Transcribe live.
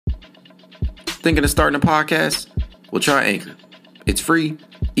Thinking of starting a podcast? Well, try Anchor. It's free,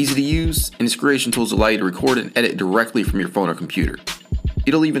 easy to use, and its creation tools allow you to record and edit directly from your phone or computer.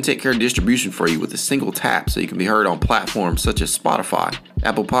 It'll even take care of distribution for you with a single tap so you can be heard on platforms such as Spotify,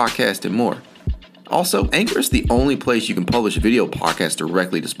 Apple Podcasts, and more. Also, Anchor is the only place you can publish video podcasts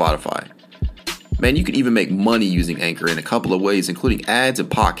directly to Spotify. Man, you can even make money using Anchor in a couple of ways, including ads and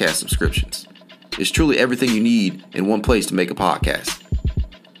podcast subscriptions. It's truly everything you need in one place to make a podcast.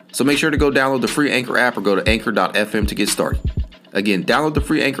 So make sure to go download the free Anchor app or go to anchor.fm to get started. Again, download the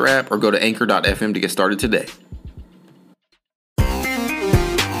free Anchor app or go to anchor.fm to get started today.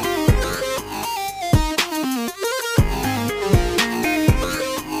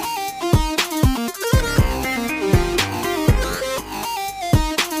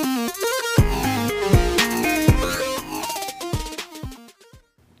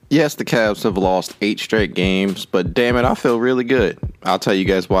 Yes, the Cavs have lost 8 straight games, but damn it, I feel really good. I'll tell you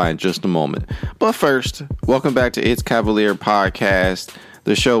guys why in just a moment. But first, welcome back to It's Cavalier Podcast,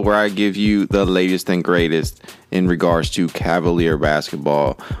 the show where I give you the latest and greatest in regards to Cavalier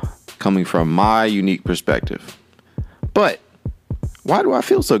basketball, coming from my unique perspective. But why do I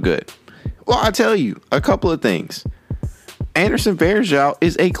feel so good? Well, I'll tell you a couple of things. Anderson Varejao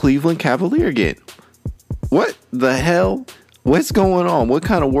is a Cleveland Cavalier again. What the hell? What's going on? What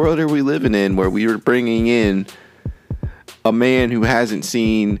kind of world are we living in where we are bringing in a man who hasn't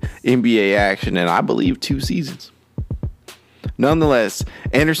seen NBA action in, I believe, 2 seasons? Nonetheless,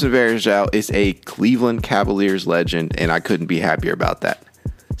 Anderson Varejao is a Cleveland Cavaliers legend, and I couldn't be happier about that.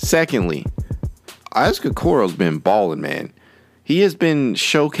 Secondly, Isaac Okoro's been balling, man. He has been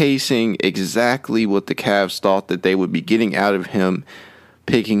showcasing exactly what the Cavs thought that they would be getting out of him,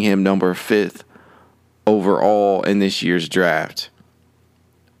 picking him number 5th overall in this year's draft.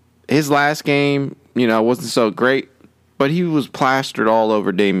 His last game, wasn't so great, but he was plastered all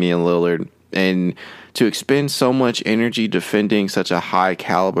over Damian Lillard. And to expend so much energy defending such a high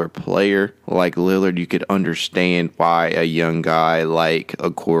caliber player like Lillard, you could understand why a young guy like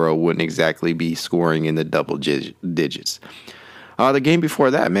Okoro wouldn't exactly be scoring in the double digits. The game before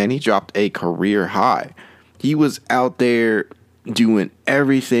that, man, he dropped a career high. He was out there doing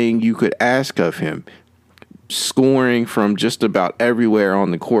everything you could ask of him, scoring from just about everywhere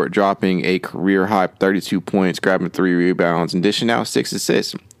on the court, dropping a career high 32 points, grabbing 3 rebounds, and dishing out 6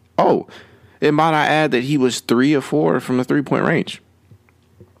 assists. Oh, and might I add that he was 3 of 4 from the 3-point range.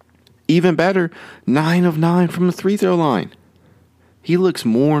 Even better, 9 of 9 from the free throw line. He looks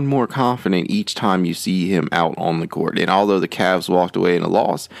more and more confident each time you see him out on the court. And although the Cavs walked away in a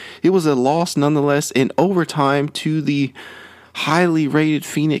loss, it was a loss nonetheless in overtime to the highly rated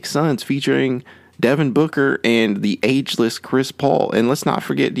Phoenix Suns, featuring Devin Booker and the ageless Chris Paul. And let's not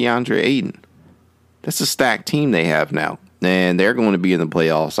forget DeAndre Ayton. That's a stacked team they have now. And they're going to be in the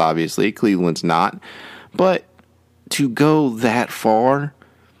playoffs, obviously. Cleveland's not. But to go that far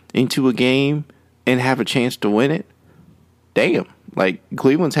into a game and have a chance to win it, damn. Like,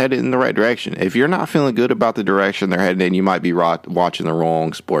 Cleveland's headed in the right direction. If you're not feeling good about the direction they're heading in, you might be watching the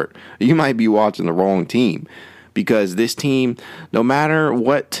wrong sport. You might be watching the wrong team. Because this team, no matter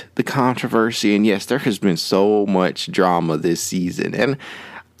what the controversy, and yes, there has been so much drama this season. And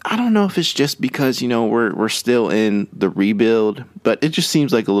I don't know if it's just because, we're still in the rebuild, but it just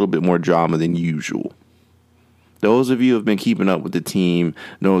seems like a little bit more drama than usual. Those of you who have been keeping up with the team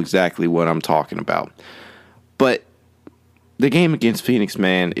know exactly what I'm talking about. But the game against Phoenix,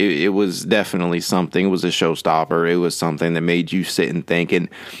 man, it was definitely something. It was a showstopper. It was something that made you sit and think. And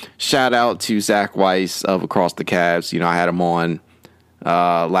shout out to Zach Weiss of Across the Cavs. I had him on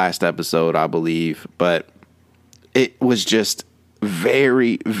last episode, I believe. But it was just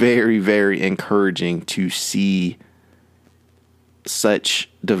very, very, very encouraging to see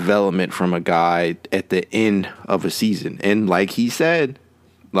such development from a guy at the end of a season. And like he said,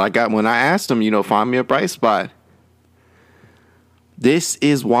 when I asked him, find me a bright spot. This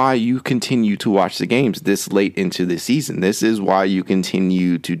is why you continue to watch the games this late into the season. This is why you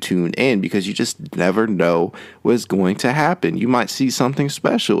continue to tune in, because you just never know what's going to happen. You might see something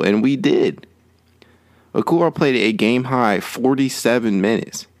special, and we did. Okoro played a game-high 47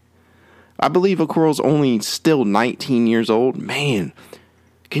 minutes. I believe Okoro's only still 19 years old. Man,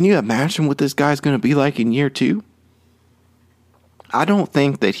 can you imagine what this guy's going to be like in year 2? I don't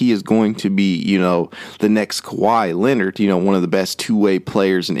think that he is going to be, the next Kawhi Leonard, one of the best two-way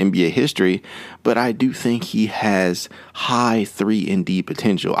players in NBA history, but I do think he has high 3-and-D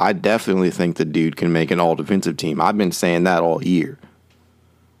potential. I definitely think the dude can make an all-defensive team. I've been saying that all year.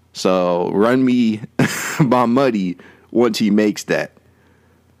 So run me by Muddy once he makes that.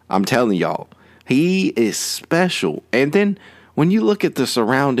 I'm telling y'all, he is special. And then when you look at the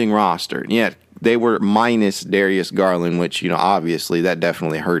surrounding roster, yeah, They were minus Darius Garland, which, obviously that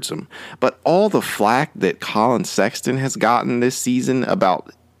definitely hurts him. But all the flack that Colin Sexton has gotten this season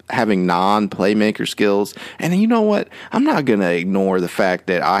about having non-playmaker skills, and you know what? I'm not going to ignore the fact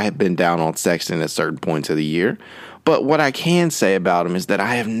that I have been down on Sexton at certain points of the year. But what I can say about him is that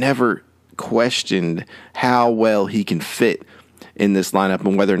I have never questioned how well he can fit in this lineup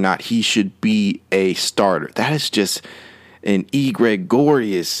and whether or not he should be a starter. That is just an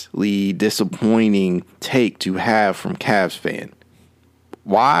egregiously disappointing take to have from Cavs fan.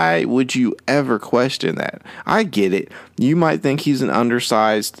 Why would you ever question that? I get it. You might think he's an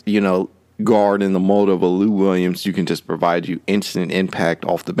undersized, guard in the mold of a Lou Williams who can just provide you instant impact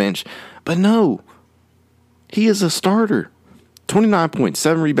off the bench. But no, he is a starter. 29 points,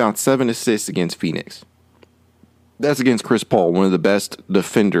 7 rebounds, 7 assists against Phoenix. That's against Chris Paul, one of the best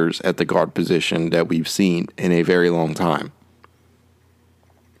defenders at the guard position that we've seen in a very long time.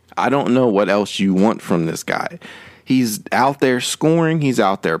 I don't know what else you want from this guy. He's out there scoring. He's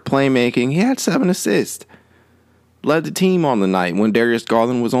out there playmaking. He had 7 assists. Led the team on the night when Darius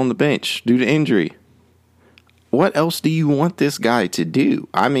Garland was on the bench due to injury. What else do you want this guy to do?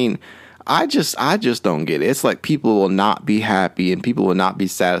 I mean, I just don't get it. It's like people will not be happy and people will not be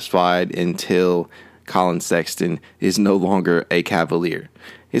satisfied until Colin Sexton is no longer a Cavalier.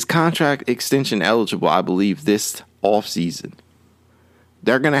 His contract extension eligible, I believe, this offseason.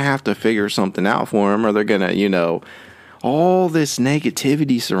 They're going to have to figure something out for him, or they're going to, all this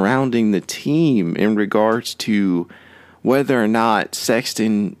negativity surrounding the team in regards to whether or not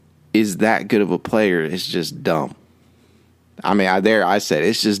Sexton is that good of a player is just dumb. I mean, I said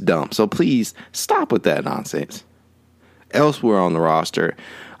it's just dumb. So please stop with that nonsense. Elsewhere on the roster,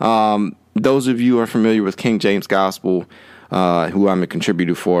 those of you who are familiar with King James Gospel, who I'm a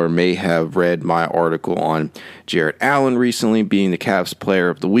contributor for, may have read my article on Jarrett Allen recently being the Cavs player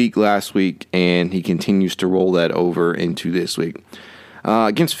of the week last week, and he continues to roll that over into this week.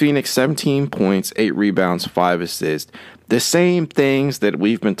 Against Phoenix, 17 points, 8 rebounds, 5 assists. The same things that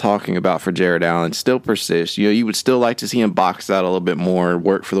we've been talking about for Jarrett Allen still persist. You would still like to see him box out a little bit more,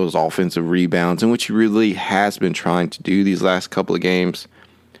 work for those offensive rebounds, and which he really has been trying to do these last couple of games.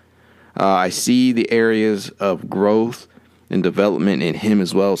 I see the areas of growth and development in him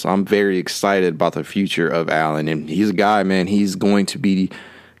as well, so I'm very excited about the future of Allen. And he's a guy, man, he's going to be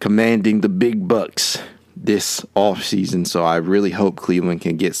commanding the big bucks this offseason, so I really hope Cleveland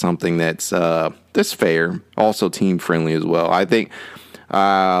can get something that's fair, also team-friendly as well. I think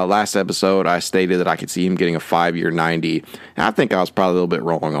last episode I stated that I could see him getting a 5-year $90, and I think I was probably a little bit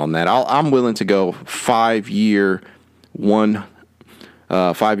wrong on that. I'm willing to go 5-year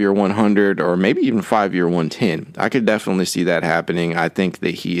 100, or maybe even 5-year 110. I could definitely see that happening. I think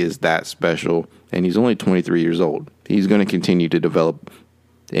that he is that special, and he's only 23 years old. He's going to continue to develop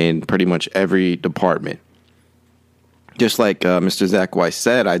in pretty much every department. Just like Mr. Zach Weiss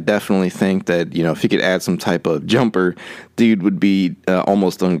said, I definitely think that, if he could add some type of jumper, dude would be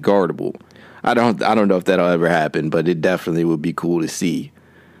almost unguardable. I don't know if that'll ever happen, but it definitely would be cool to see.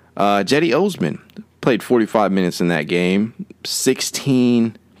 Cedi Osman played 45 minutes in that game,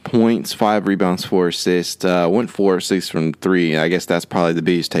 16 points, 5 rebounds, 4 assists, went 4 of 6 from 3. I guess that's probably the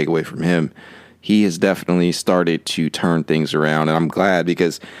biggest takeaway from him. He has definitely started to turn things around, and I'm glad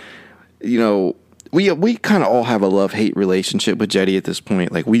because, we kind of all have a love-hate relationship with Cedi at this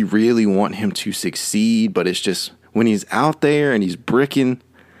point. Like, we really want him to succeed, but it's just when he's out there and he's bricking,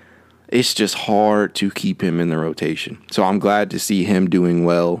 it's just hard to keep him in the rotation. So I'm glad to see him doing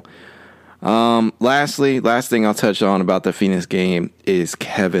well. Last thing I'll touch on about the Phoenix game is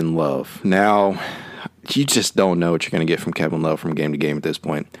Kevin Love. Now, you just don't know what you're going to get from Kevin Love from game to game at this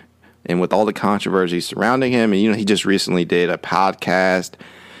point. And with all the controversy surrounding him, and he just recently did a podcast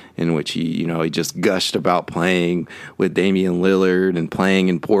in which he just gushed about playing with Damian Lillard and playing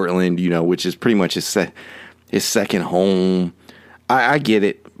in Portland, which is pretty much his second home. I get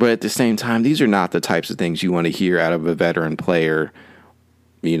it, but at the same time, these are not the types of things you want to hear out of a veteran player.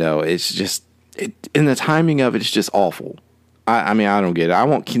 It's just, and the timing of it is just awful. I mean, I don't get it. I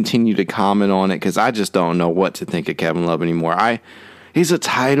won't continue to comment on it because I just don't know what to think of Kevin Love anymore. He's a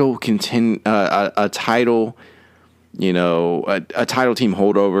title team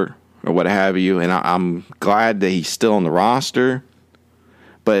holdover or what have you, and I'm glad that he's still on the roster.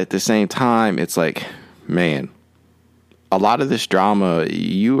 But at the same time, it's like, man, a lot of this drama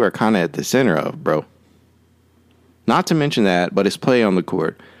you are kind of at the center of, bro. Not to mention that, but his play on the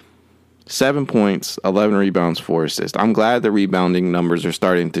court. 7 points, 11 rebounds, 4 assists. I'm glad the rebounding numbers are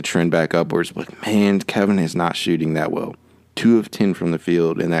starting to trend back upwards, but man, Kevin is not shooting that well. 2 of 10 from the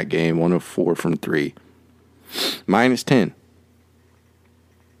field in that game, 1 of 4 from 3. -10.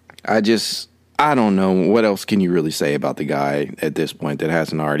 I don't know. What else can you really say about the guy at this point that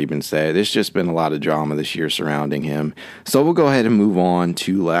hasn't already been said? There's just been a lot of drama this year surrounding him. So we'll go ahead and move on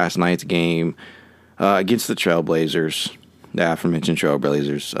to last night's game against the Trailblazers, the aforementioned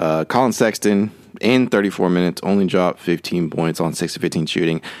Trailblazers. Colin Sexton, in 34 minutes, only dropped 15 points on 6 of 15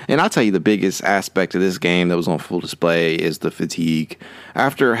 shooting. And I'll tell you, the biggest aspect of this game that was on full display is the fatigue.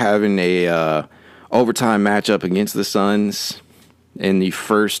 After having a overtime matchup against the Suns in the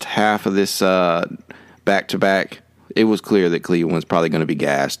first half of this back-to-back, it was clear that Cleveland was probably going to be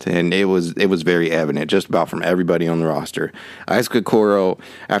gassed, and it was very evident just about from everybody on the roster. Isaac Okoro,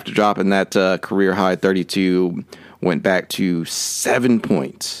 after dropping that career-high 32, went back to 7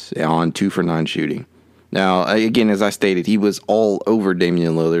 points on 2 for 9 shooting. Now, again, as I stated, he was all over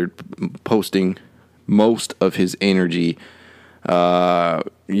Damian Lillard, posting most of his energy,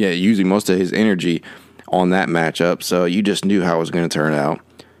 using most of his energy on that matchup, so you just knew how it was going to turn out.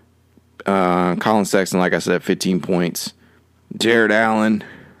 Colin Sexton, like I said, 15 points. Jared Allen,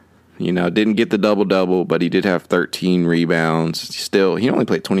 didn't get the double-double, but he did have 13 rebounds. Still, he only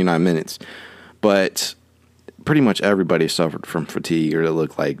played 29 minutes, but pretty much everybody suffered from fatigue, or it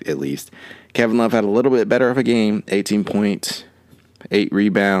looked like, at least. Kevin Love had a little bit better of a game, 18 points, 8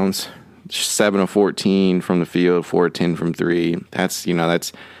 rebounds, 7 of 14 from the field, 4 of 10 from 3.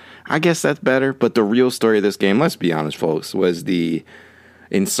 I guess that's better, but the real story of this game, let's be honest, folks, was the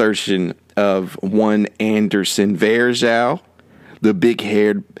insertion of one Anderson Varejao, the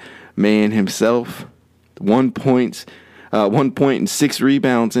big-haired man himself. 1 point and 6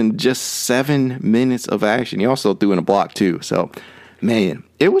 rebounds in just 7 minutes of action. He also threw in a block too. So, man,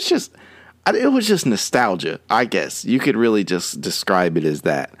 it was just nostalgia, I guess. You could really just describe it as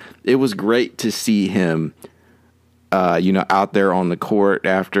that. It was great to see him out there on the court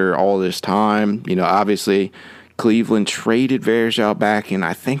after all this time. Obviously Cleveland traded Varejao back in,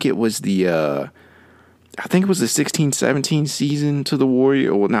 I think it was the 16-17 season to the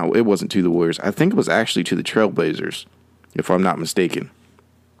Warriors. Well, no, it wasn't to the Warriors. I think it was actually to the Trailblazers, if I'm not mistaken.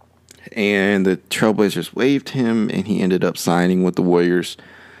 And the Trailblazers waived him, and he ended up signing with the Warriors.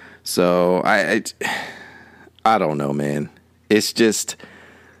 So I don't know, man. It's just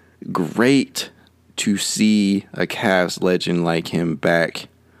great to see a Cavs legend like him back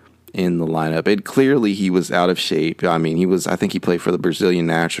in the lineup. And clearly he was out of shape. I mean, I think he played for the Brazilian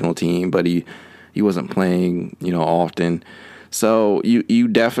national team, but he wasn't playing, often. So you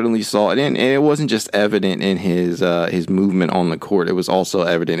definitely saw it, and it wasn't just evident in his movement on the court. It was also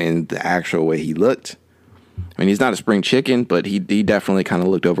evident in the actual way he looked. I mean, he's not a spring chicken, but he definitely kind of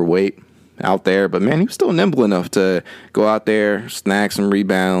looked overweight out there. But man, he was still nimble enough to go out there, snag some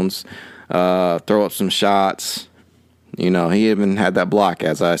rebounds, throw up some shots. He even had that block,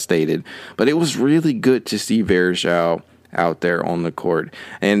 as I stated. But it was really good to see Varejao out there on the court.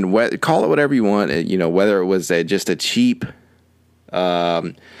 And call it whatever you want, whether it was just a cheap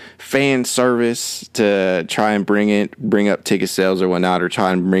fan service to try and bring up ticket sales or whatnot, or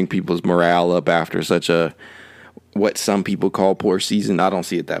try and bring people's morale up after such a, what some people call, poor season. I don't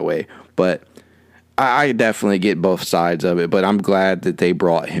see it that way. But I definitely get both sides of it. But I'm glad that they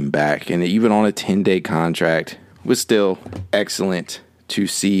brought him back. And even on a 10-day contract, was still excellent to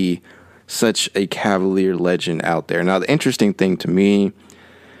see such a Cavalier legend out there. Now, the interesting thing to me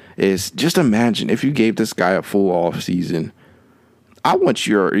is, just imagine if you gave this guy a full off season. I want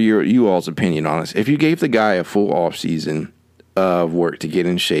you all's opinion on this. If you gave the guy a full off season of work to get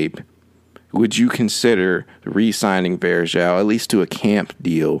in shape, would you consider re-signing Varejao, at least to a camp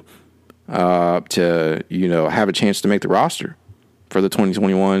deal, to have a chance to make the roster for the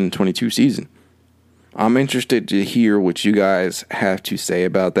 2021-22 season? I'm interested to hear what you guys have to say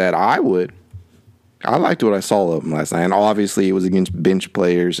about that. I would. I liked what I saw of him last night. And obviously, it was against bench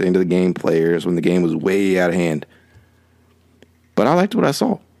players, end of the game players, when the game was way out of hand. But I liked what I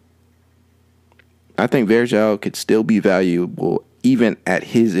saw. I think Varejao could still be valuable even at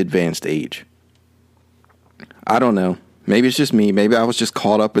his advanced age. I don't know. Maybe it's just me. Maybe I was just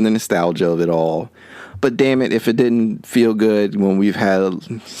caught up in the nostalgia of it all. But damn it, if it didn't feel good when we've had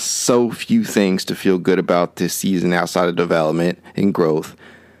so few things to feel good about this season outside of development and growth,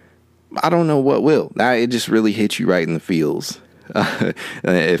 I don't know what will. It just really hits you right in the feels,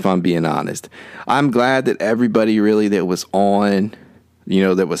 if I'm being honest. I'm glad that everybody really that was on,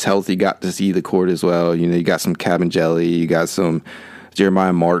 that was healthy, got to see the court as well. You got some Cabangeli, you got some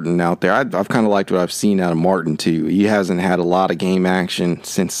Jeremiah Martin out there. I've kind of liked what I've seen out of Martin, too. He hasn't had a lot of game action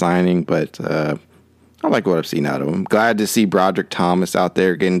since signing, but I like what I've seen out of him. Glad to see Broderick Thomas out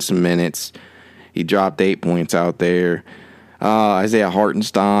there getting some minutes. He dropped 8 points out there. Isaiah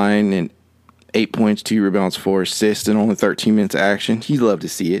Hartenstein, and 8 points, 2 rebounds, 4 assists, and only 13 minutes of action. You'd love to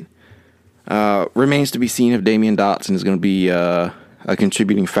see it. Remains to be seen if Damian Dotson is going to be a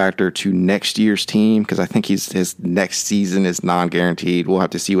contributing factor to next year's team, because I think his next season is non-guaranteed. We'll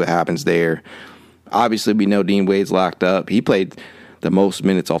have to see what happens there. Obviously, we know Dean Wade's locked up. He played the most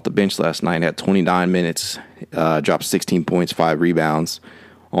minutes off the bench last night, had 29 minutes, dropped 16 points, 5 rebounds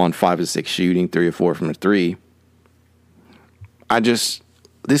on 5 of 6 shooting, 3 of 4 from the 3.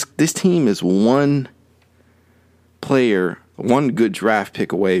 This team is one player, one good draft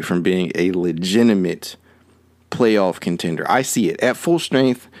pick away from being a legitimate playoff contender. I see it at full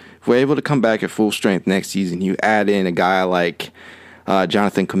strength. If we're able to come back at full strength next season, you add in a guy like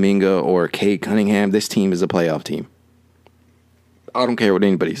Jonathan Kuminga or Cade Cunningham, this team is a playoff team. I don't care what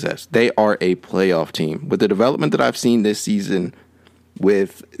anybody says. They are a playoff team. With the development that I've seen this season,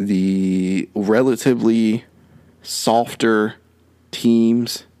 with the relatively softer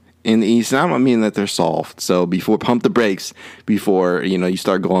teams in the East, and I don't mean that they're soft, so pump the brakes before you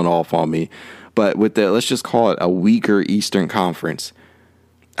start going off on me. But with the, let's just call it a weaker Eastern Conference,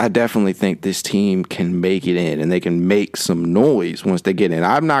 I definitely think this team can make it in, and they can make some noise once they get in.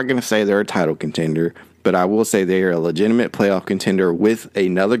 I'm not going to say they're a title contender, but I will say they're a legitimate playoff contender with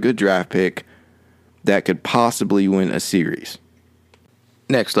another good draft pick that could possibly win a series.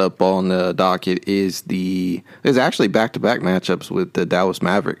 Next up on the docket is there's actually back-to-back matchups with the Dallas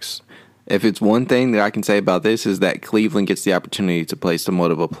Mavericks. If it's one thing that I can say about this is that Cleveland gets the opportunity to play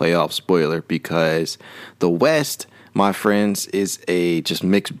somewhat of a playoff spoiler, because the West, my friends, is a just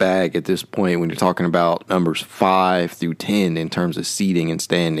mixed bag at this point when you're talking about numbers 5 through 10 in terms of seeding and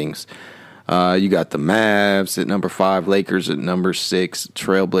standings. You got the Mavs at number 5, Lakers at number 6,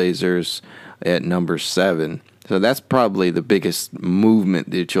 Trailblazers at number 7. So that's probably the biggest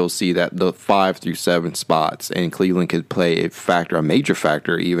movement that you'll see, that the 5 through 7 spots, and Cleveland could play a major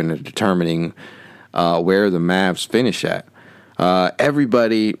factor even in determining where the Mavs finish at.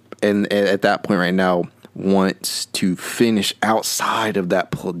 Everybody at that point right now wants to finish outside of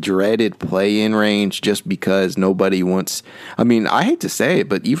that dreaded play-in range, just because nobody wants. I mean, I hate to say it,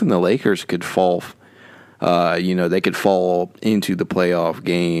 but even the Lakers could fall. They could fall into the playoff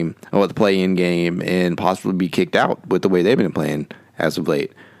game or the play-in game and possibly be kicked out with the way they've been playing as of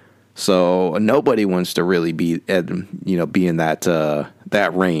late. So nobody wants to really be in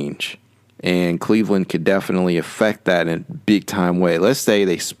that range, and Cleveland could definitely affect that in a big time way. Let's say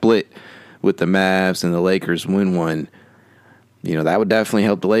they split with the Mavs and the Lakers win one. That would definitely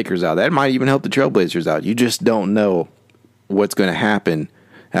help the Lakers out. That might even help the Trailblazers out. You just don't know what's going to happen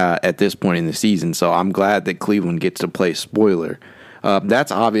at this point in the season. So I'm glad that Cleveland gets to play spoiler.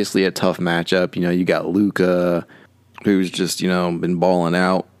 That's obviously a tough matchup. You got Luka, who's just, been balling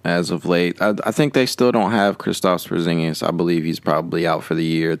out as of late. I think they still don't have Kristaps Porzingis. I believe he's probably out for the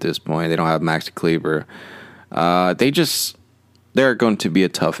year at this point. They don't have Maxi Kleber. They're going to be a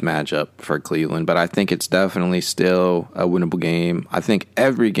tough matchup for Cleveland, but I think it's definitely still a winnable game. I think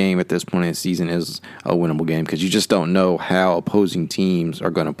every game at this point in the season is a winnable game, because you just don't know how opposing teams are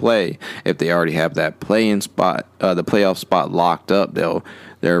going to play. If they already have that play-in spot, the playoff spot locked up,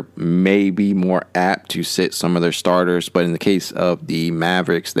 they're maybe more apt to sit some of their starters. But in the case of the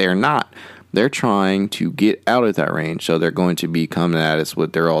Mavericks, they're not. They're trying to get out of that range, so they're going to be coming at us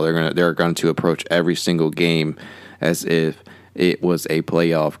with their all. They're going to approach every single game as if it was a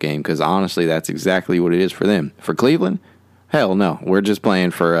playoff game, because honestly, that's exactly what it is for them. For Cleveland, hell no. We're just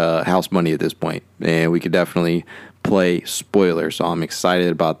playing for house money at this point, and we could definitely play spoiler, so I'm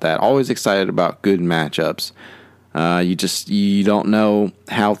excited about that. Always excited about good matchups. You don't know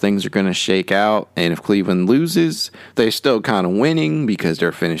how things are going to shake out, and if Cleveland loses, they're still kind of winning because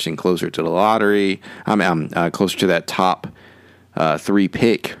they're finishing closer to the lottery. I'm closer to that top 3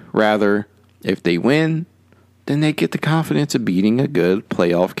 pick, rather. If they win, then they get the confidence of beating a good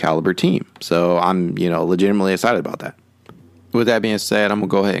playoff caliber team. So I'm, legitimately excited about that. With that being said, I'm going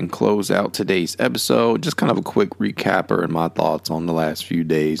to go ahead and close out today's episode. Just kind of a quick recapper and my thoughts on the last few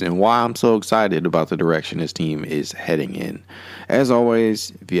days and why I'm so excited about the direction this team is heading in. As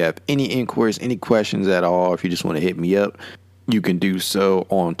always, if you have any inquiries, any questions at all, if you just want to hit me up, you can do so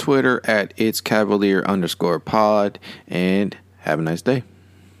on Twitter at itscavalier_pod, and have a nice day.